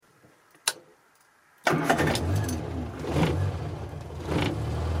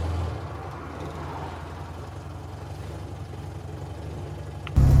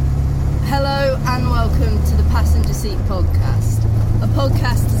Seat podcast, a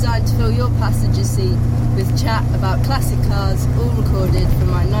podcast designed to fill your passenger seat with chat about classic cars, all recorded from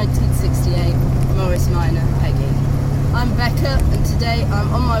my 1968 Morris Minor Peggy. I'm Becca, and today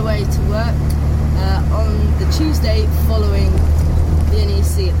I'm on my way to work on the Tuesday following the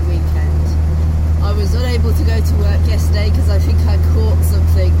NEC at the weekend. I was unable to go to work yesterday because I think I caught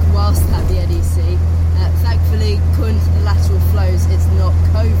something whilst at the NEC. Thankfully, according to the lateral flows, it's not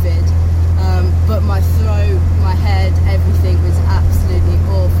COVID, but my throat, my head, everything was absolutely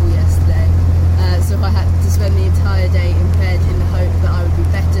awful yesterday. So I had to spend the entire day in bed in the hope that I would be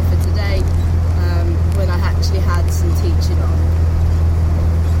better for today when I actually had some teaching on.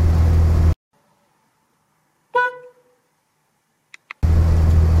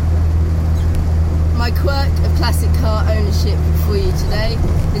 My quirk of classic car ownership for you today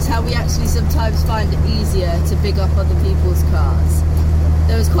is how we actually sometimes find it easier to big up other people's cars.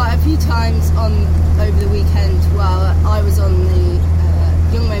 There was quite a few times over the weekend while I was on the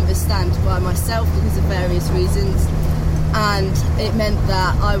young members stand by myself because of various reasons, and it meant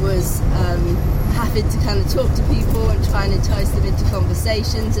that I was having to kind of talk to people and try and entice them into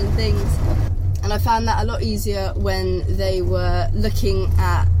conversations and things. And I found that a lot easier when they were looking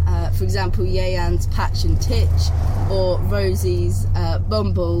at, for example, Yeyan's Patch and Titch, or Rosie's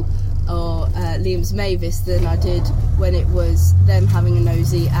Bumble, or Liam's Mavis, than I did when it was them having a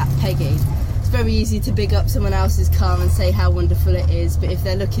nosy at Peggy. It's very easy to big up someone else's car and say how wonderful it is, but if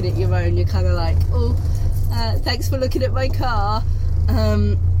they're looking at your own, you're kind of like, oh, thanks for looking at my car.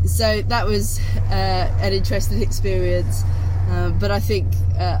 So that was an interesting experience. But I think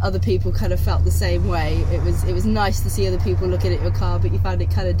other people kind of felt the same way. It was nice to see other people looking at your car, but you found it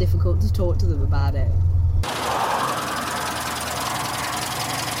kind of difficult to talk to them about it.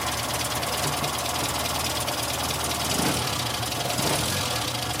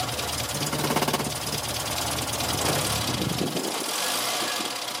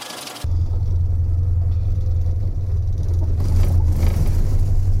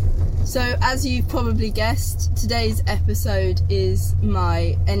 So, as you've probably guessed, today's episode is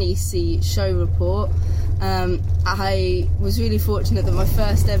my NEC show report. I was really fortunate that my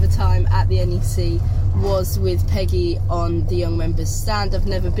first ever time at the NEC was with Peggy on the Young Members stand. I've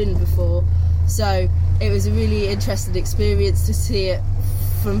never been before, so it was a really interesting experience to see it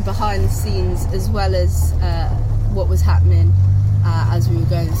from behind the scenes as well as what was happening as we were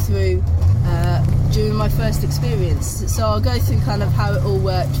going through during my first experience. So I'll go through kind of how it all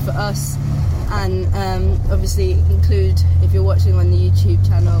worked for us, and obviously include, if you're watching on the YouTube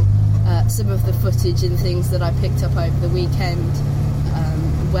channel, some of the footage and things that I picked up over the weekend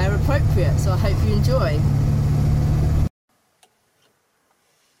where appropriate. So I hope you enjoy.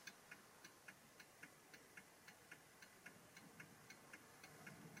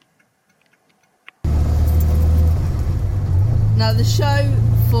 Now, the show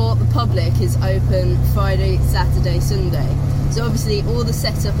for the public is open Friday, Saturday, Sunday. So obviously all the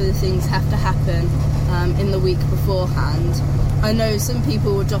setup of the things have to happen in the week beforehand. I know some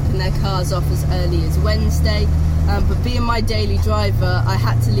people were dropping their cars off as early as Wednesday, but being my daily driver, I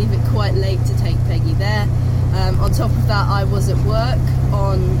had to leave it quite late to take Peggy there. On top of that, I was at work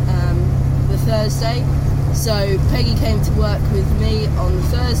on the Thursday, so Peggy came to work with me on the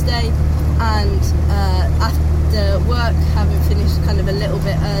Thursday, and after work, having finished kind of a little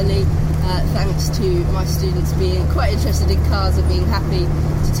bit early, thanks to my students being quite interested in cars and being happy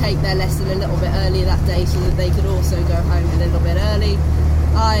to take their lesson a little bit earlier that day so that they could also go home a little bit early,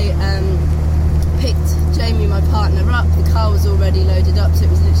 I picked Jamie, my partner, up. The car was already loaded up, so it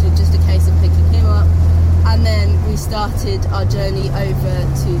was literally just a case of picking him up, and then we started our journey over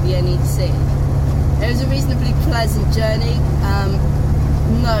to the NEC. It was a reasonably pleasant journey.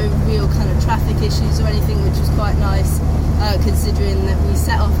 No real kind of traffic issues or anything, which was quite nice, considering that we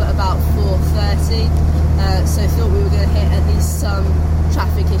set off at about 4:30, so I thought we were going to hit at least some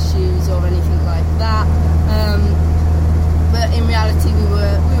traffic issues or anything like that, but in reality we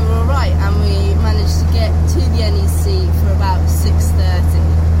were alright, and we managed to get to the NEC for about 6:30,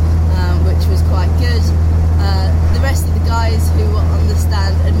 which was quite good. The rest of the guys who were on the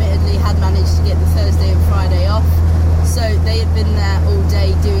stand admittedly had managed to get the Thursday and Friday off, so they had been there all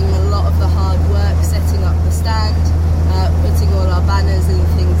day doing a lot of the hard work, setting up the stand, putting all our banners and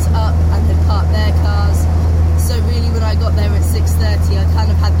things up, and had parked their cars. So really when I got there at 6:30, I kind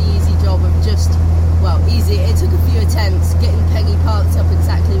of had the easy job of easy. It took a few attempts getting Peggy parked up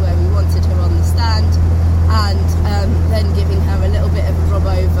exactly where we wanted her on the stand, and then giving her a little bit of a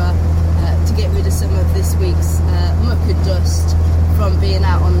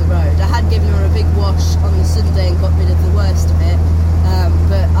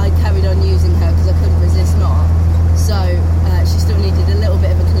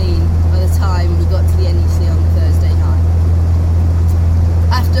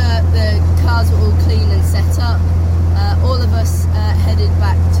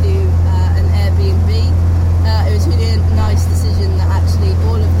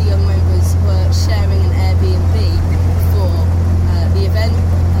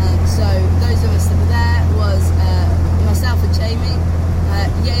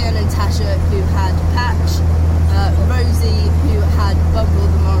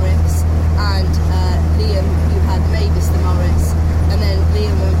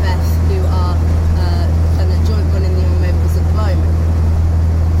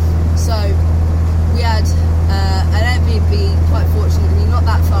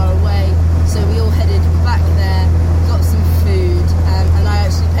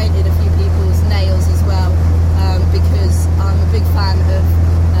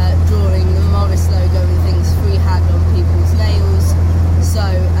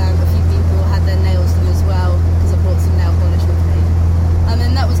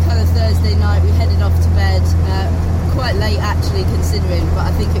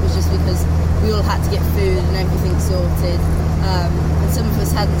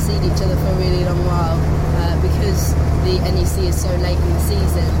just hadn't seen each other for a really long while because the NEC is so late in the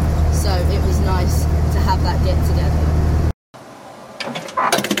season, so it was nice to have that get together.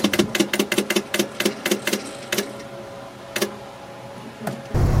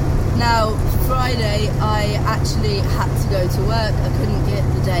 Now, Friday I actually had to go to work. I couldn't get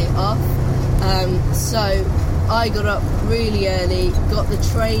the day off, so I got up really early, got the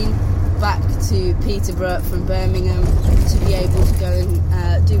train back to Peterborough from Birmingham to be able to go and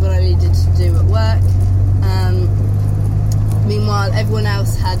do what I needed to do at work. Meanwhile, everyone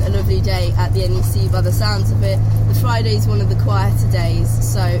else had a lovely day at the NEC by the sounds of it. The Friday is one of the quieter days,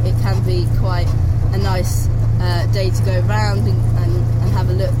 so it can be quite a nice day to go round and have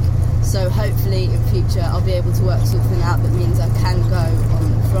a look. So hopefully in future I'll be able to work something out that means I can go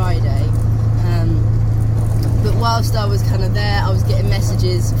on Friday. But whilst I was kind of there, I was getting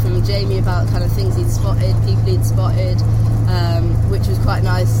messages from Jamie about kind of things he'd spotted, people he'd spotted, which was quite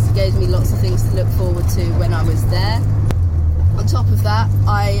nice. It gave me lots of things to look forward to when I was there. On top of that,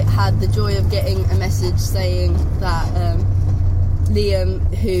 I had the joy of getting a message saying that Liam,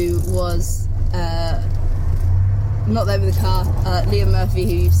 who was not there with the car, Liam Murphy,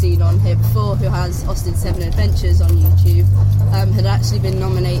 who you've seen on here before, who has Austin 7 Adventures on YouTube, had actually been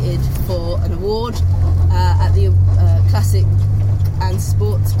nominated for an award at the Classic and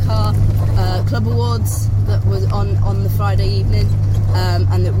Sports Car Club Awards that was on the Friday evening,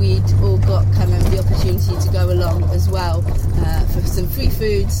 and that we'd all got kind of the opportunity to go along as well for some free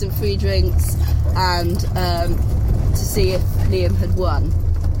food, some free drinks, and to see if Liam had won.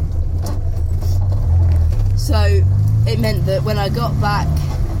 So it meant that when I got back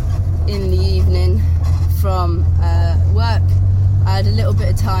in the evening from work, I had a little bit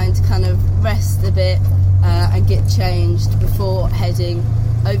of time to kind of rest a bit and get changed before heading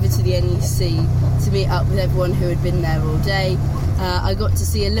over to the NEC to meet up with everyone who had been there all day. I got to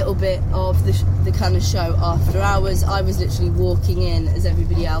see a little bit of the kind of show after hours. I was literally walking in as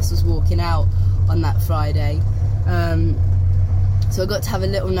everybody else was walking out on that Friday. So I got to have a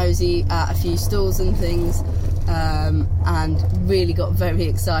little nosy at a few stalls and things, and really got very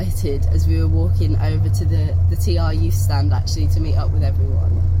excited as we were walking over to the TR youth stand actually to meet up with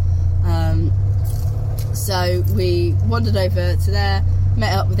everyone. So we wandered over to there,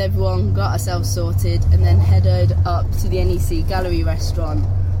 met up with everyone, got ourselves sorted, and then headed up to the NEC Gallery restaurant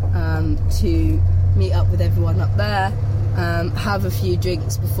to meet up with everyone up there, have a few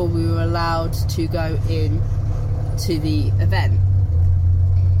drinks before we were allowed to go in to the event.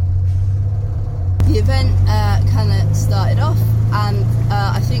 The event kind of started off, and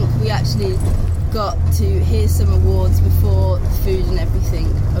I think we actually got to hear some awards before the food and everything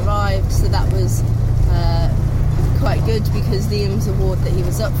arrived, so that was quite good, because Liam's award that he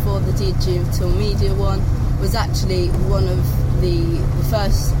was up for, the Digital Media one, was actually one of the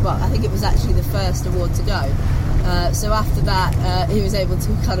first, well, I think it was actually the first award to go. So after that, he was able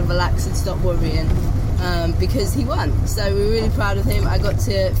to kind of relax and stop worrying, because he won. So we were really proud of him. I got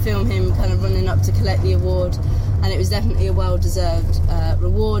to film him kind of running up to collect the award, and it was definitely a well-deserved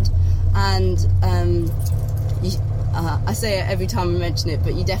reward. And I say it every time I mention it,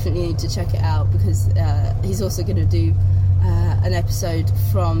 but you definitely need to check it out, because he's also going to do an episode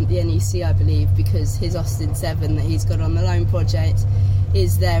from the NEC, I believe, because his Austin 7 that he's got on the loan project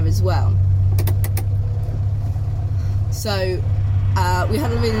is there as well. So we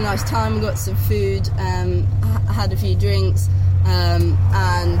had a really nice time. We got some food, had a few drinks, and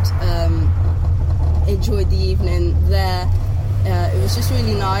enjoyed the evening there. It was just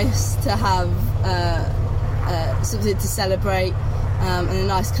really nice to have something to celebrate, and a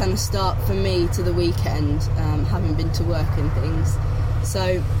nice kind of start for me to the weekend, having been to work and things.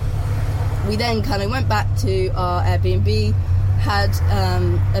 So we then kind of went back to our Airbnb, had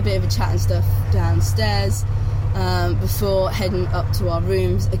a bit of a chat and stuff downstairs, before heading up to our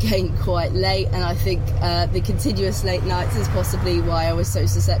rooms again quite late. And I think the continuous late nights is possibly why I was so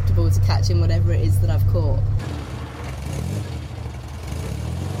susceptible to catching whatever it is that I've caught.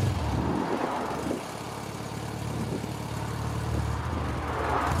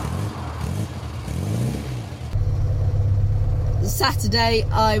 Saturday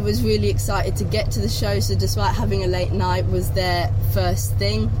I was really excited to get to the show, so despite having a late night, was there first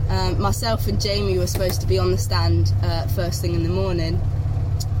thing. Myself and Jamie were supposed to be on the stand first thing in the morning,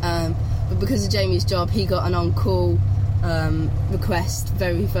 but because of Jamie's job he got an on-call request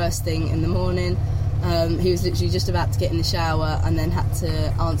very first thing in the morning. He was literally just about to get in the shower and then had to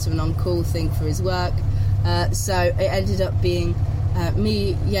answer an on-call thing for his work, so it ended up being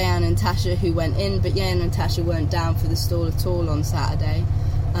me, Yayan and Tasha who went in, but Yayan and Tasha weren't down for the stall at all on Saturday.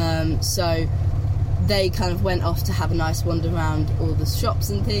 So they kind of went off to have a nice wander around all the shops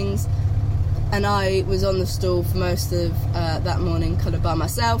and things, and I was on the stall for most of that morning kind of by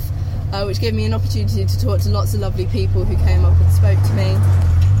myself, which gave me an opportunity to talk to lots of lovely people who came up and spoke to me,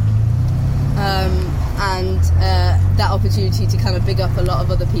 and that opportunity to kind of big up a lot of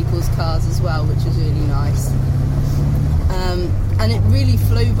other people's cars as well, which was really nice. And it really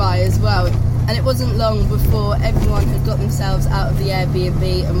flew by as well, and it wasn't long before everyone had got themselves out of the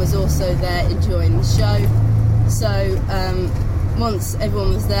Airbnb and was also there enjoying the show. So once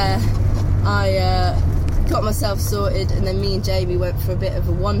everyone was there, I got myself sorted, and then me and Jamie went for a bit of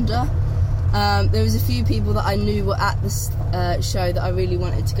a wander. There was a few people that I knew were at this show that I really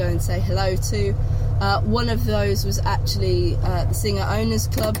wanted to go and say hello to. One of those was actually the Singer Owners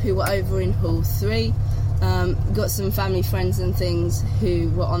Club, who were over in Hall 3. Got some family friends and things who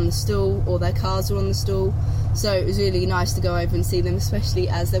were on the stall, or their cars were on the stall, so it was really nice to go over and see them, especially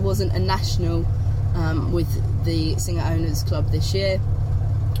as there wasn't a national with the Singer Owners Club this year.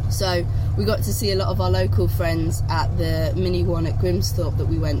 So we got to see a lot of our local friends at the mini one at Grimsthorpe that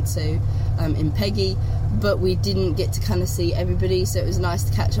we went to in Peggy, but we didn't get to kind of see everybody, so it was nice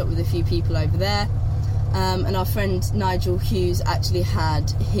to catch up with a few people over there. And our friend Nigel Hughes actually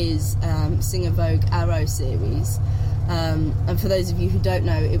had his Singer Vogue Arrow series, and for those of you who don't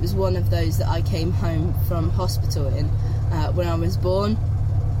know, it was one of those that I came home from hospital in when I was born,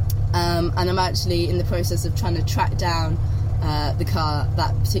 and I'm actually in the process of trying to track down the car,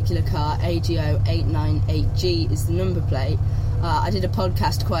 that particular car. AGO 898G is the number plate. I did a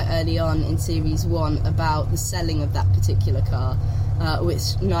podcast quite early on in Series 1 about the selling of that particular car,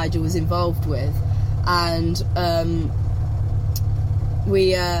 which Nigel was involved with, and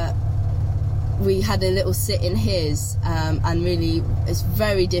we had a little sit in his, and really it's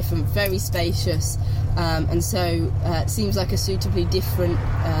very different, very spacious, and so it seems like a suitably different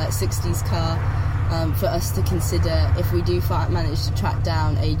 60s car for us to consider if we do manage to track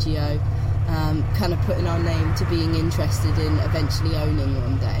down AGO, kind of putting our name to being interested in eventually owning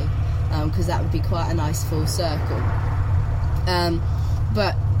one day, because that would be quite a nice full circle.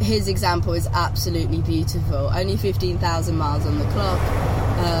 But his example is absolutely beautiful, only 15,000 miles on the clock,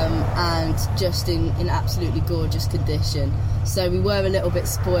 and just in absolutely gorgeous condition. So we were a little bit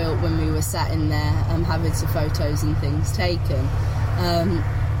spoilt when we were sat in there having some photos and things taken.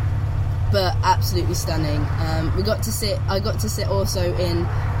 But absolutely stunning. I got to sit also in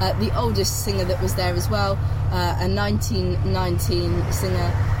the oldest singer that was there as well, a 1919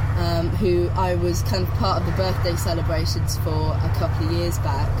 singer who I was kind of part of the birthday celebrations for a couple of years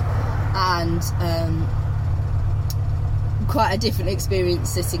back, and quite a different experience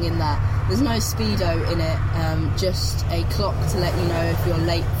sitting in that. There's no speedo in it, just a clock to let you know if you're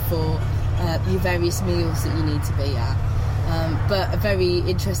late for your various meals that you need to be at. But a very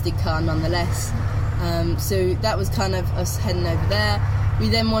interesting car nonetheless. So that was kind of us heading over there. We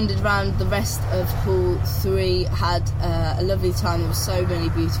then wandered around the rest of Hall 3, had a lovely time. There were so many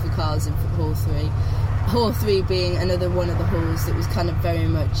beautiful cars in Hall 3. Hall 3 being another one of the halls that was kind of very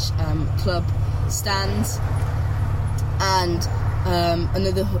much club stands. And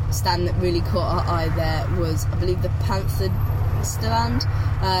another stand that really caught our eye there was, I believe, the Panther stand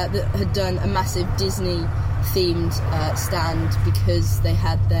that had done a massive Disney themed stand, because they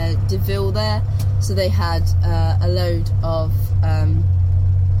had their DeVille there, so they had a load of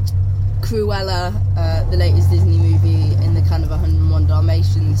Cruella, the latest Disney movie in the kind of 101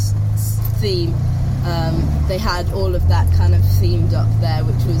 Dalmatians theme. They had all of that kind of themed up there,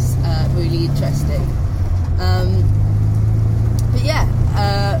 which was really interesting. But yeah,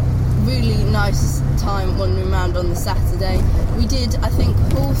 really nice time wandering around on the Saturday. We did, I think,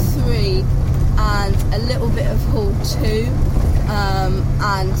 Hall 3 and a little bit of Hall 2,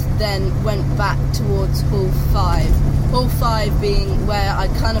 and then went back towards Hall 5. Hall 5 being where I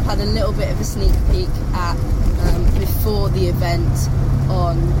kind of had a little bit of a sneak peek at before the event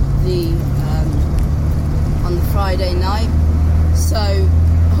on the Friday night. So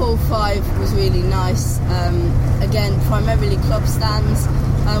Hall 5 was really nice. Again, primarily club stands,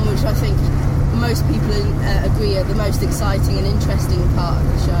 which I think most people agree are the most exciting and interesting part of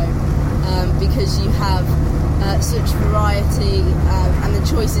the show. Because you have such variety, and the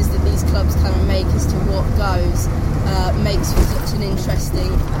choices that these clubs kind of make as to what goes makes for such an interesting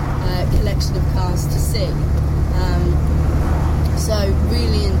collection of cars to see. So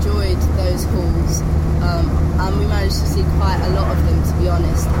really enjoyed those halls, and we managed to see quite a lot of them, to be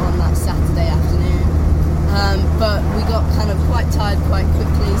honest, on that Saturday afternoon. But we got kind of quite tired quite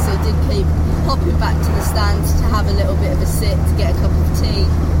quickly, so did keep hopping back to the stands to have a little bit of a sit, to get a cup of tea,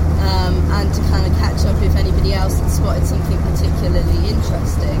 and to kind of catch up if anybody else had spotted something particularly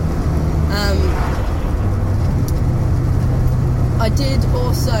interesting. I did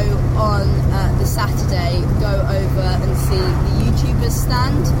also on the Saturday go over and see the YouTubers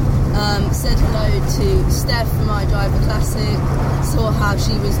stand. Said hello to Steph from My Driver Classic, saw how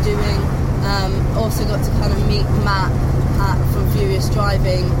she was doing. Also got to kind of meet Matt from Furious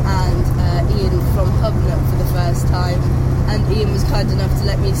Driving and Ian from Hubnut for the first time. And Ian was kind enough to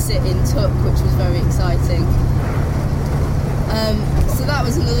let me sit in Tuck, which was very exciting. So that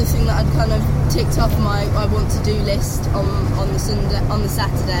was another thing that I'd kind of ticked off my I want to do list on the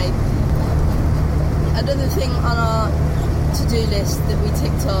Saturday. Another thing on our to-do list that we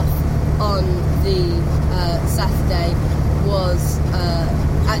ticked off on the Saturday was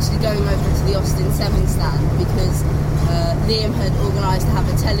actually going over to the Austin 7 stand, because Liam had organised to have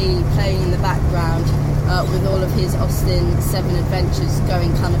a telly playing in the background with all of his Austin 7 adventures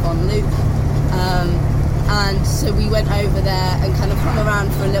going kind of on loop. And so we went over there and kind of hung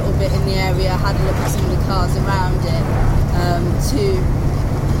around for a little bit in the area, had a look at some of the cars around it,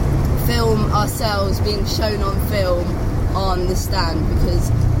 to film ourselves being shown on film on the stand, because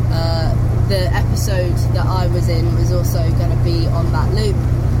the episode that I was in was also going to be on that loop.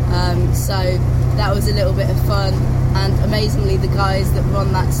 So that was a little bit of fun, and amazingly the guys that were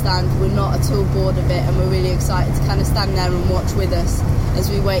on that stand were not at all bored of it and were really excited to kind of stand there and watch with us as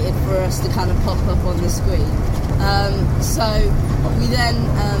we waited for us to kind of pop up on the screen. So we then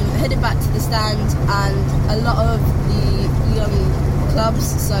headed back to the stand, and a lot of the young clubs,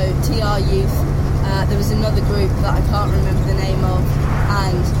 so TR Youth, there was another group that I can't remember the name of,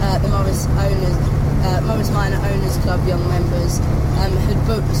 and the Morris Minor Owners Club young members had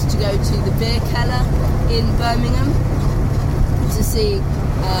booked to go to the Beer Keller in Birmingham to see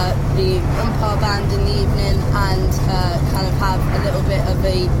the Umpire Band in the evening and kind of have a little bit of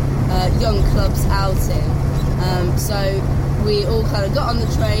a young clubs outing. So we all kind of got on the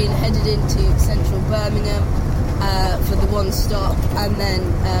train, headed into central Birmingham for the one stop, and then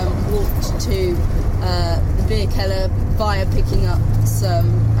walked to the Beer Keller via picking up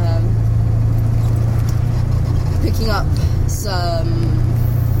some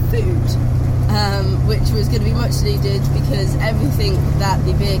food, which was going to be much needed, because everything that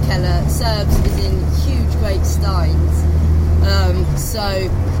the Beer Keller serves is in huge great steins. So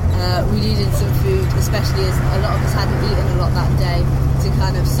we needed some food, especially as a lot of us hadn't eaten a lot that day, to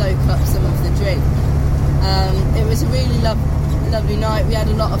kind of soak up some of the drink. It was a really lovely night. We had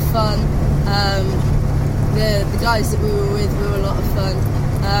a lot of fun. The guys that we were with were a lot of fun,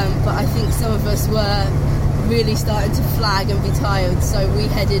 but I think some of us were really starting to flag and be tired, so we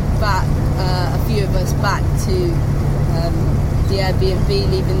headed back, a few of us back to the Airbnb,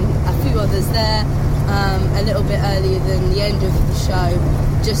 leaving a few others there a little bit earlier than the end of the show,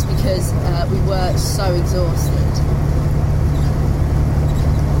 just because we were so exhausted.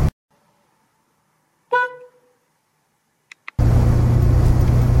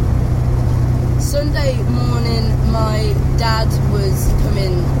 Sunday morning, my dad was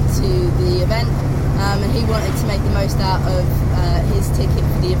coming to the event, and he wanted to make the most out of his ticket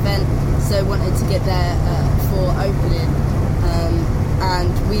for the event, so wanted to get there for opening,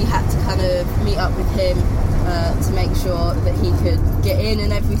 and we had to kind of meet up with him to make sure that he could get in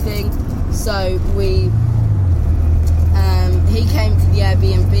and everything. So he came to the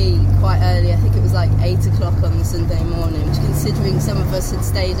Airbnb quite early. I think it was like 8 o'clock on the Sunday morning, which, considering some of us had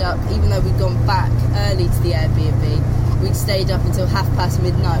stayed up, even though we'd gone back early to the Airbnb, we'd stayed up until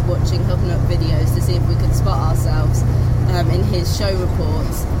midnight watching Hubnut videos to see if we could spot ourselves in his show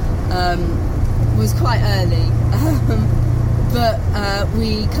reports. Was quite early, but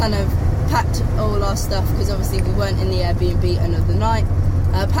we kind of packed all our stuff, because obviously we weren't in the Airbnb another night.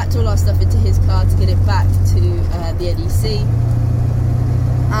 Packed all our stuff into his car to get it back to the NEC,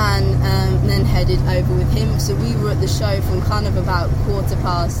 and then headed over with him. So we were at the show from kind of about 20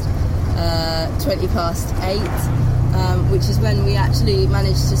 past 8, which is when we actually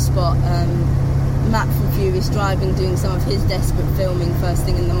managed to spot Matt from Furious Driving doing some of his desperate filming first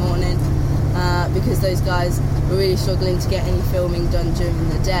thing in the morning, because those guys were really struggling to get any filming done during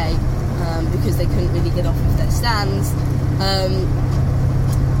the day, because they couldn't really get off of their stands.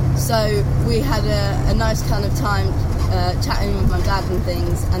 So we had a nice kind of time chatting with my dad and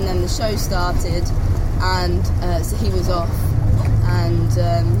things, and then the show started, and so he was off, and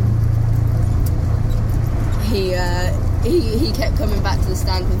he kept coming back to the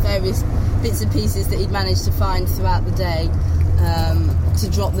stand with various bits and pieces that he'd managed to find throughout the day, to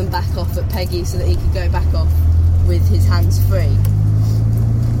drop them back off at Peggy so that he could go back off with his hands free.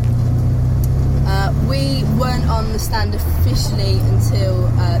 We weren't on the stand officially until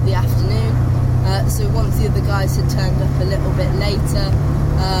the afternoon, So once the other guys had turned up a little bit later,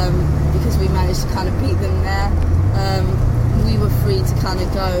 because we managed to kind of beat them there, we were free to kind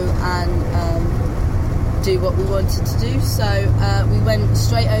of go and do what we wanted to do. So we went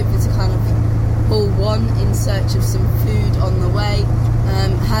straight over to kind of Hall 1 in search of some food on the way.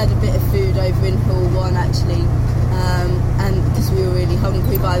 Had a bit of food over in Hall 1 actually, and because we were really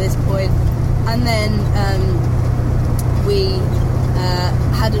hungry by this point. And then we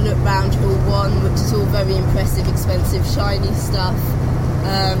had a look round Hall 1, which is all very impressive, expensive, shiny stuff.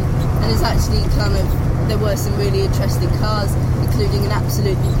 And it's actually kind of, there were some really interesting cars, including an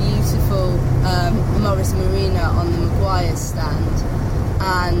absolutely beautiful Morris Marina on the Maguire stand.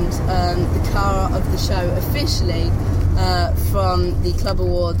 And the car of the show officially from the Club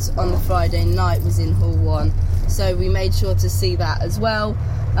Awards on the Friday night was in Hall 1. So we made sure to see that as well.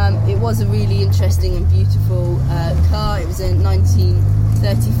 It was a really interesting and beautiful car. It was a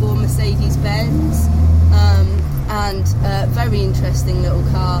 1934 Mercedes-Benz, and very interesting little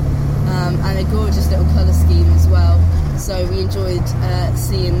car, and a gorgeous little colour scheme as well. So we enjoyed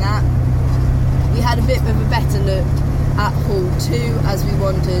seeing that. We had a bit of a better look at Hall 2 as we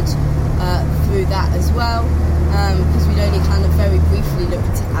wandered through that as well, because we'd only kind of very briefly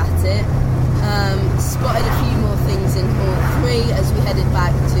looked at it. Spotted a few more things in Hall 3 as we headed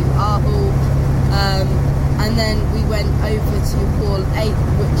back to our hall, and then we went over to Hall 8,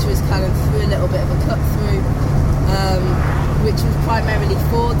 which was kind of through a little bit of a cut through, which was primarily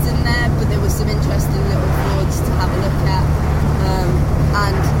Fords in there, but there were some interesting little Fords to have a look at,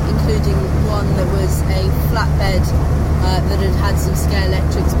 and including one that was a flatbed that had had some scare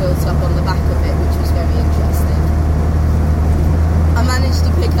electrics built up on the back of it, which was very interesting. I managed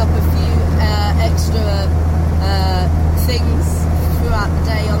to pick up a few extra things throughout the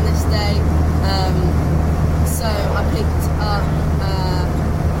day on this day. So I picked up,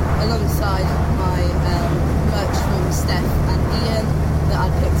 alongside my merch from Steph and Ian that I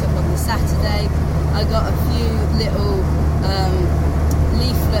picked up on the Saturday, I got a few little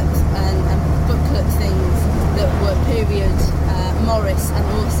leaflet and booklet things that were period Morris and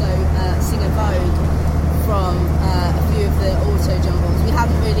also Singer Vogue from a few of the auto jumbles. We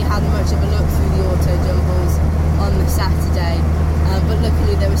haven't really had much of a look through the auto jumbles on the Saturday, but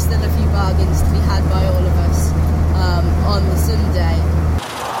luckily there were still a few bargains to be had by all of us on the Sunday.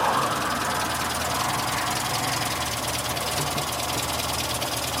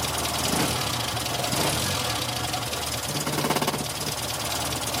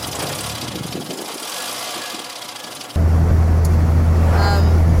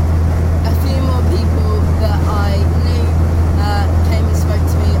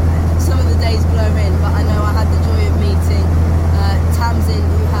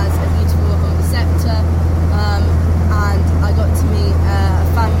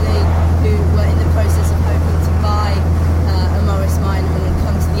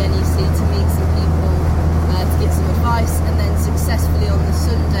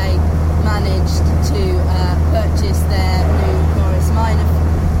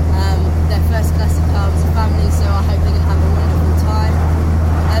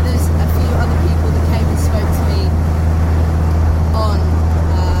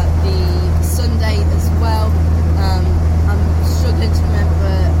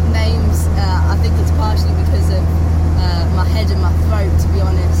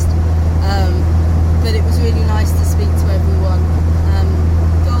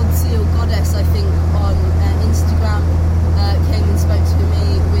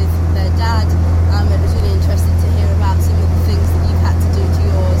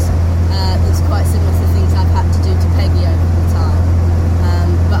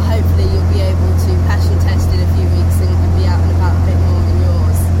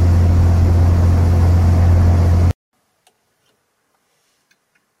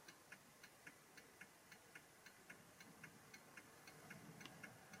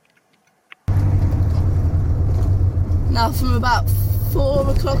 Now from about 4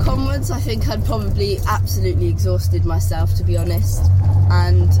 o'clock onwards, I think I'd probably absolutely exhausted myself, to be honest,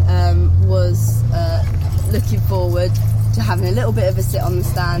 and was looking forward to having a little bit of a sit on the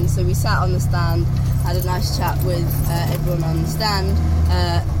stand. So we sat on the stand, had a nice chat with everyone on the stand,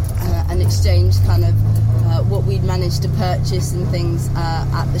 and exchanged kind of what we'd managed to purchase and things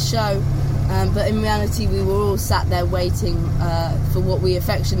at the show. But in reality, we were all sat there waiting for what we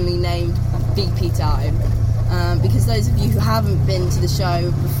affectionately named BP time. Because those of you who haven't been to the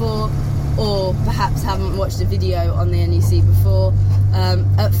show before, or perhaps haven't watched a video on the NEC before,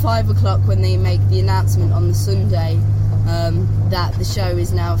 at 5 o'clock when they make the announcement on the Sunday that the show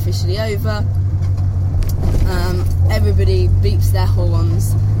is now officially over, everybody beeps their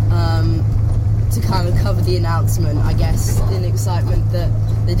horns to kind of cover the announcement, I guess, in excitement that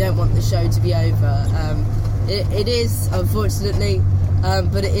they don't want the show to be over. It is, unfortunately,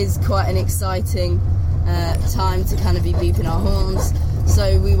 but it is quite an exciting time to kind of be beeping our horns.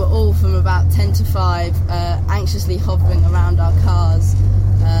 So we were all from about 10 to 5 anxiously hovering around our cars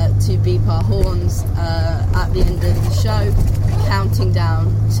to beep our horns at the end of the show, counting down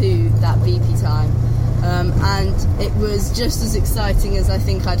to that beepy time. And it was just as exciting as I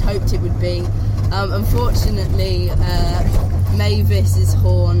think I'd hoped it would be. Unfortunately, Mavis's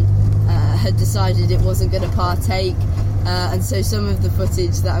horn had decided it wasn't going to partake, and so some of the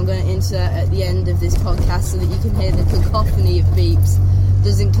footage that I'm going to insert at the end of this podcast so that you can hear the cacophony of beeps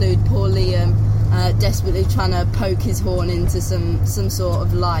does include poor Liam desperately trying to poke his horn into some sort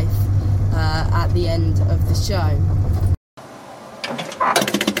of life at the end of the show.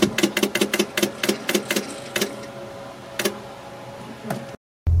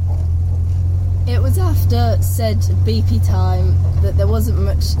 It was after said beepy time that there wasn't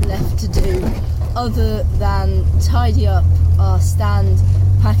much left to do other than tidy up our stand,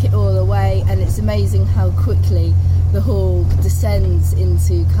 pack it all away, and it's amazing how quickly the hall descends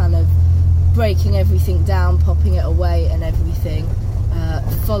into kind of breaking everything down, popping it away and everything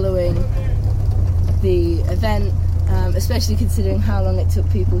following the event, especially considering how long it took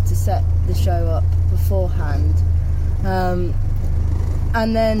people to set the show up beforehand.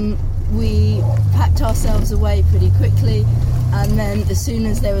 And then we packed ourselves away pretty quickly, and then as soon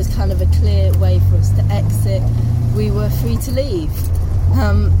as there was kind of a clear way for us to exit, we were free to leave.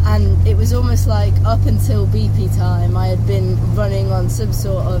 And it was almost like up until beepy time I had been running on some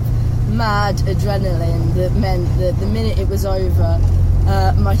sort of mad adrenaline that meant that the minute it was over,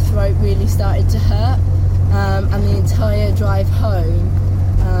 my throat really started to hurt, and the entire drive home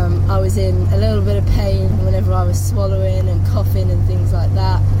I was in a little bit of pain whenever I was swallowing and coughing and things like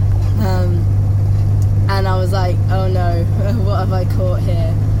that. And I was like, oh no, what have I caught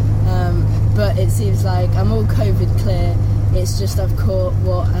here? But it seems like I'm all COVID clear. It's just I've caught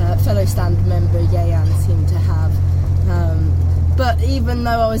what fellow stand member Yayan seemed to have. But even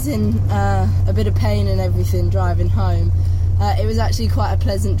though I was in a bit of pain and everything driving home, it was actually quite a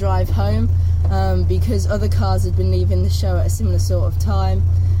pleasant drive home, because other cars had been leaving the show at a similar sort of time.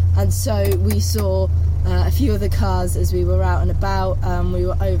 And so we saw a few other cars as we were out and about. We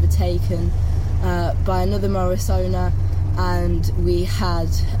were overtaken by another Morris owner, and we had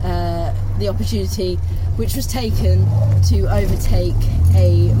the opportunity, which was taken, to overtake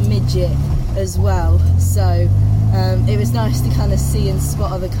a midget as well. So it was nice to kind of see and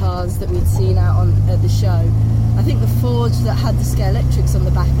spot other cars that we'd seen out at the show. I think the Ford that had the Scale Electrics on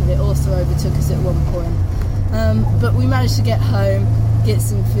the back of it also overtook us at one point. But we managed to get home, get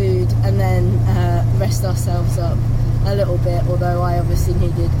some food, and then rest ourselves up a little bit, although I obviously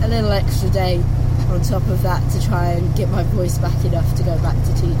needed a little extra day on top of that to try and get my voice back enough to go back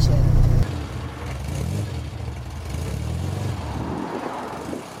to teaching.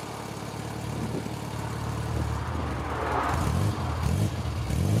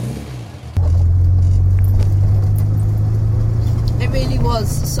 It really was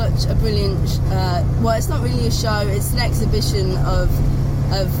such a brilliant well, it's not really a show, it's an exhibition of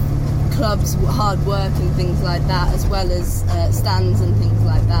clubs' hard work and things like that, as well as stands and things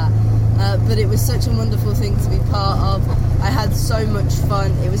like that. But it was such a wonderful thing to be part of. I had so much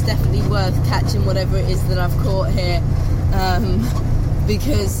fun. It was definitely worth catching whatever it is that I've caught here,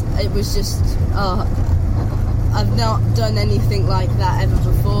 because it was just, I've not done anything like that ever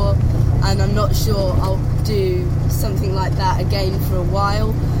before, and I'm not sure I'll do something like that again for a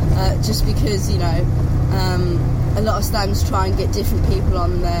while, just because, you know, a lot of stands try and get different people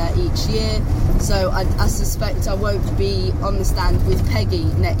on there each year, so I suspect I won't be on the stand with Peggy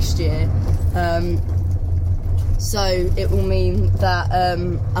next year, so it will mean that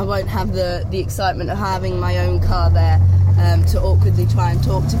I won't have the excitement of having my own car there to awkwardly try and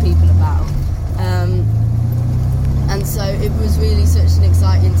talk to people about, and so it was really such an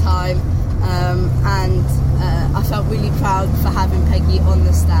exciting time, and I felt really proud for having Peggy on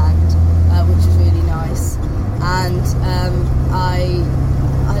the stand, which was really nice. And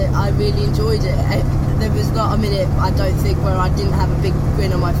I really enjoyed it. There was not a minute, I don't think, where I didn't have a big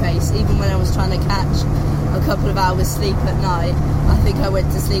grin on my face, even when I was trying to catch a couple of hours sleep at night. I think I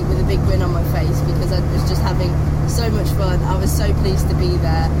went to sleep with a big grin on my face because I was just having so much fun. I was so pleased to be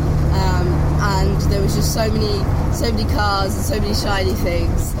there, and there was just so many cars and so many shiny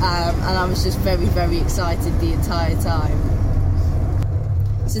things, and I was just very, very excited the entire time.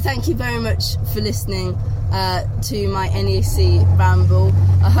 So thank you very much for listening to my NEC ramble.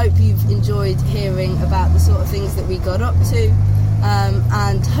 I hope you've enjoyed hearing about the sort of things that we got up to.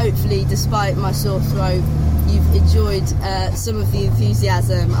 and hopefully, despite my sore throat, you've enjoyed some of the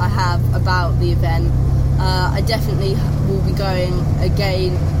enthusiasm I have about the event. I definitely will be going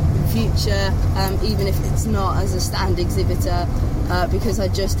again in future, even if it's not as a stand exhibitor, because I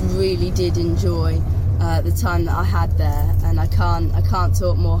just really did enjoy the time that I had there, and I can't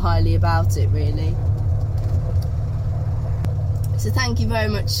talk more highly about it, really. So thank you very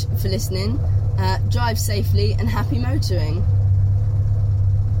much for listening. Drive safely and happy motoring.